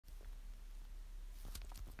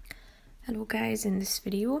Hello guys, in this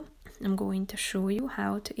video I'm going to show you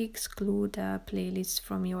how to exclude a playlist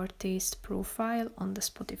from your taste profile on the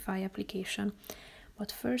Spotify application. But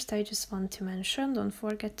first I just want to mention, don't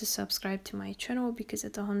forget to subscribe to my channel, because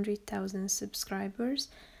at 100,000 subscribers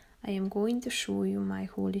I am going to show you my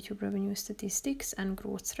whole YouTube revenue statistics and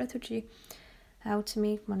growth strategy, how to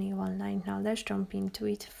make money online. Now let's jump into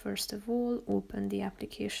it. First of all, open the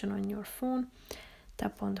application on your phone,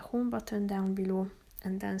 tap on the home button down below,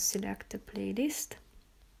 and then select the playlist.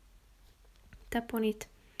 Tap on it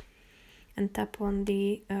and tap on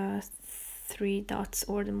the three dots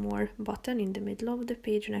or the more button in the middle of the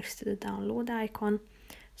page next to the download icon.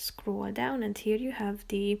 Scroll down and here you have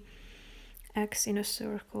the X in a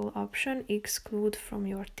circle option, exclude from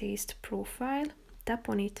your taste profile. Tap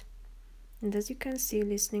on it, and as you can see,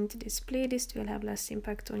 listening to this playlist will have less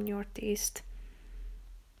impact on your taste.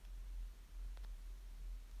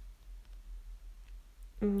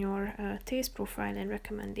 In your taste profile and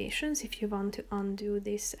recommendations. If you want to undo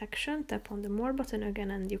this action, tap on the more button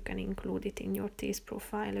again and you can include it in your taste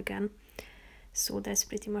profile again. So that's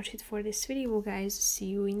pretty much it for this video, guys. See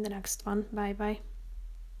you in the next one. Bye bye.